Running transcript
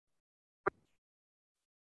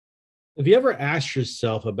If you ever asked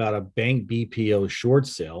yourself about a bank BPO short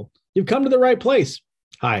sale, you've come to the right place.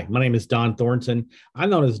 Hi, my name is Don Thornton.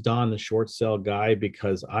 I'm known as Don the Short Sale Guy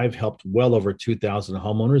because I've helped well over 2,000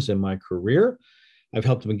 homeowners in my career. I've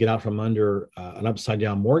helped them get out from under an upside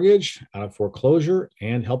down mortgage, out of foreclosure,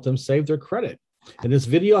 and help them save their credit. In this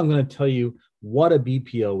video, I'm going to tell you what a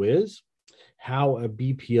BPO is, how a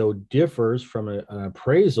BPO differs from an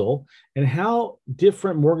appraisal, and how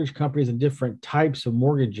different mortgage companies and different types of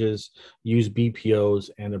mortgages use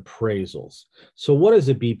BPOs and appraisals. So what is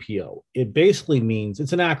a BPO? It basically means,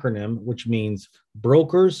 it's an acronym, which means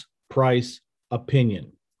brokers, price,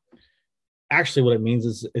 opinion. Actually, what it means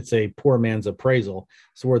is it's a poor man's appraisal.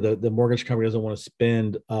 So where the mortgage company doesn't want to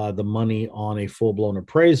spend the money on a full-blown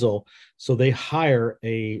appraisal, so they hire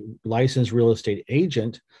a licensed real estate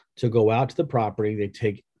agent to go out to the property. They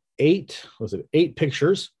take eight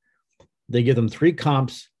pictures. They give them 3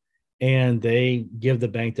 comps, and they give the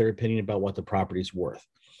bank their opinion about what the property's worth.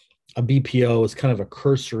 A BPO is kind of a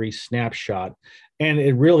cursory snapshot, and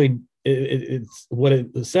it's what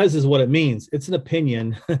it says is what it means. It's an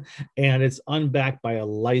opinion, and it's unbacked by a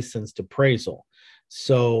licensed appraisal.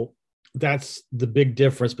 So that's the big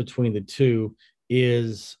difference between the two,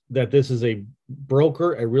 is that this is a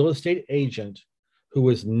broker, a real estate agent who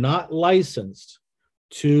is not licensed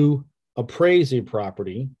to appraise a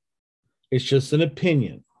property. It's just an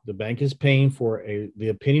opinion. The bank is paying for the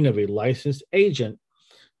opinion of a licensed agent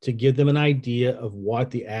to give them an idea of what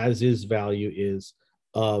the as-is value is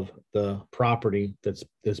of the property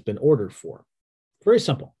that's been ordered for. Very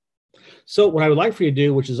simple. So what I would like for you to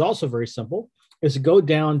do, which is also very simple, is to go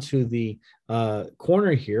down to the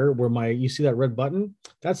corner here where you see that red button.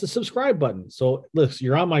 That's the subscribe button. So listen,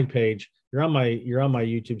 you're on my page. You're on my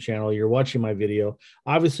YouTube channel. You're watching my video.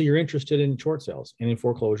 Obviously, you're interested in short sales and in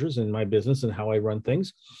foreclosures and my business and how I run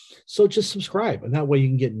things. So just subscribe, and that way you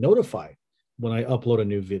can get notified when I upload a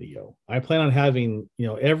new video. I plan on having,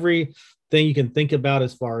 everything you can think about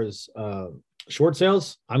as far as short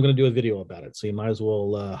sales. I'm going to do a video about it. So you might as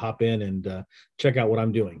well hop in and check out what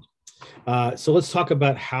I'm doing. So let's talk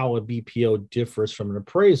about how a BPO differs from an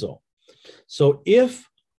appraisal. So if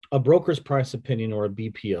a broker's price opinion or a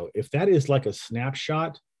BPO, if that is like a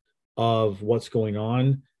snapshot of what's going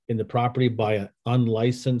on in the property by an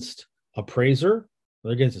unlicensed appraiser,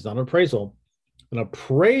 again, it's not an appraisal. An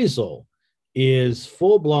appraisal is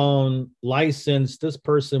full-blown licensed. This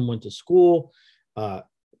person went to school,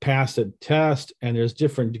 passed a test, and there's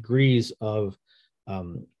different degrees of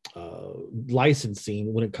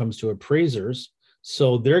licensing when it comes to appraisers.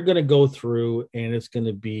 So they're going to go through, and it's going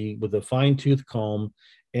to be with a fine-tooth comb,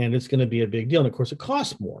 and it's going to be a big deal. And of course, it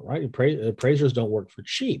costs more, right? Appraisers don't work for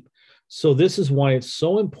cheap. So this is why it's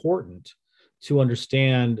so important to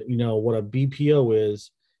understand, what a BPO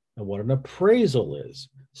is and what an appraisal is.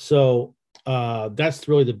 So that's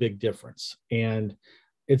really the big difference. And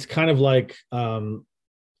it's kind of like, I don't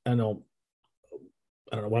know,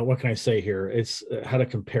 what can I say here? It's how to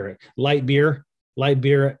compare it. Light beer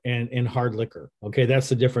and hard liquor. Okay, that's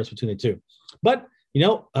the difference between the two. But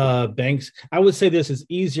banks, I would say this is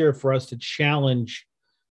easier for us to challenge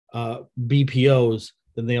BPOs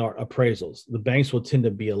than they are appraisals. The banks will tend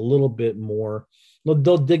to be a little bit more,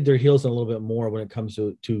 they'll dig their heels in a little bit more when it comes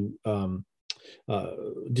to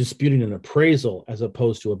disputing an appraisal as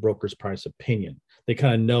opposed to a broker's price opinion. They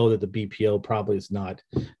kind of know that the BPO probably is not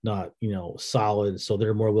solid, so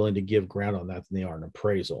they're more willing to give ground on that than they are an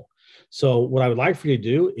appraisal. So what I would like for you to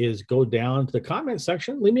do is go down to the comment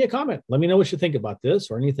section, leave me a comment. Let me know what you think about this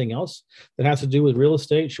or anything else that has to do with real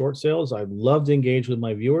estate, short sales. I'd love to engage with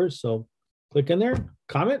my viewers. So click in there,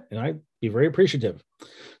 comment, and I'd be very appreciative.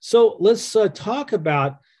 So let's talk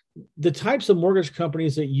about the types of mortgage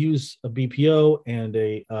companies that use a BPO and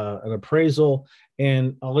an appraisal.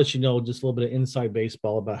 And I'll let you know just a little bit of inside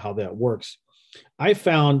baseball about how that works. I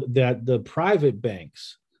found that the private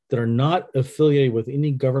banks that are not affiliated with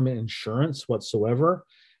any government insurance whatsoever,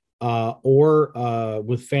 or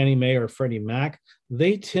with Fannie Mae or Freddie Mac,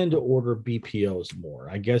 they tend to order BPOs more.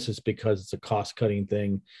 I guess it's because it's a cost-cutting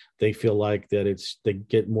thing. They feel like that they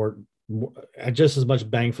get more just as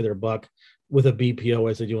much bang for their buck with a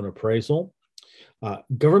BPO as they do an appraisal.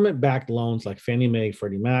 Government-backed loans like Fannie Mae,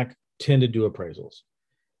 Freddie Mac tend to do appraisals.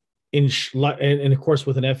 And of course,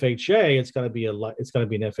 with an FHA, it's got to be an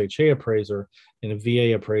FHA appraiser and a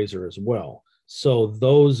VA appraiser as well. So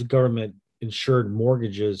those government insured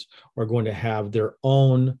mortgages are going to have their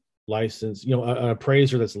own license, an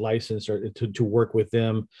appraiser that's licensed to work with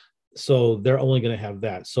them. So they're only going to have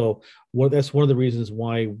that. So that's one of the reasons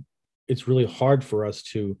why it's really hard for us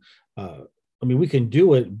to I mean, we can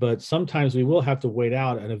do it, but sometimes we will have to wait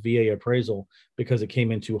out at a VA appraisal because it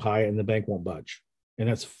came in too high and the bank won't budge. And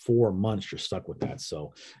that's 4 months you're stuck with that.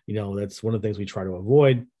 So, that's one of the things we try to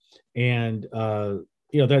avoid. And,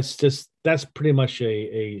 that's pretty much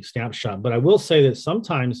a snapshot. But I will say that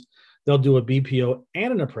sometimes they'll do a BPO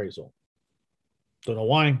and an appraisal. Don't know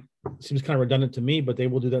why. It seems kind of redundant to me, but they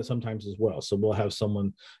will do that sometimes as well. So we'll have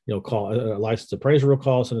someone, call a licensed appraiser will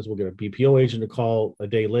call. Sometimes we'll get a BPO agent to call a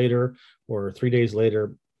day later or 3 days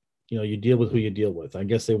later. You deal with who you deal with. I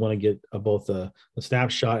guess they want to get both a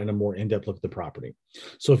snapshot and a more in-depth look at the property.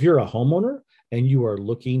 So if you're a homeowner and you are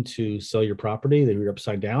looking to sell your property that you're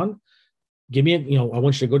upside down, give me I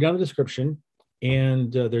want you to go down the description,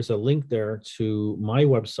 and there's a link there to my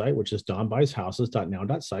website, which is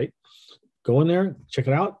donbuyshouses.now.site. Go in there, check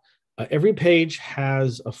it out. Every page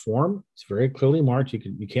has a form. It's very clearly marked.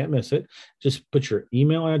 You can't miss it. Just put your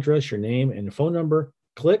email address, your name, and your phone number.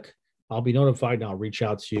 Click. I'll be notified, and I'll reach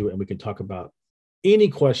out to you, and we can talk about any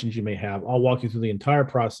questions you may have. I'll walk you through the entire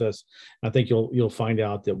process. I think you'll find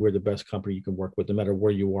out that we're the best company you can work with, no matter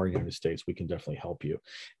where you are in the United States. We can definitely help you.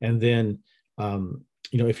 And then,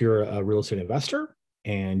 if you're a real estate investor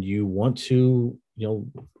and you want to,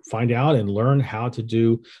 find out and learn how to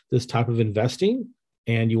do this type of investing,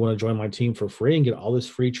 and you want to join my team for free and get all this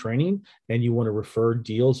free training, and you want to refer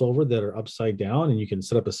deals over that are upside down, and you can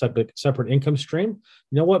set up a separate income stream,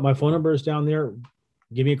 you know what? My phone number is down there.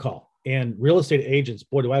 Give me a call. And real estate agents,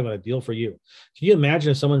 boy, do I have a deal for you. Can you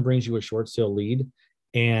imagine if someone brings you a short sale lead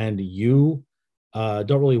and you don't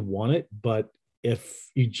really want it, but if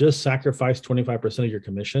you just sacrifice 25% of your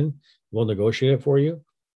commission, we'll negotiate it for you.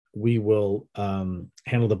 We will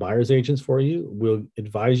handle the buyer's agents for you. We'll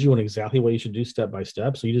advise you on exactly what you should do step by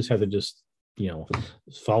step. So you just have to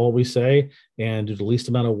follow what we say and do the least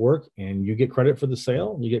amount of work, and you get credit for the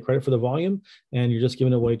sale, you get credit for the volume, and you're just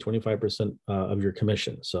giving away 25% of your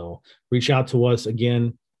commission. So reach out to us.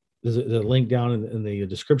 Again, there's a link down in the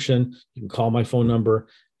description. You can call my phone number,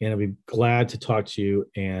 and I'll be glad to talk to you.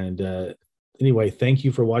 And anyway, thank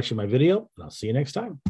you for watching my video, and I'll see you next time.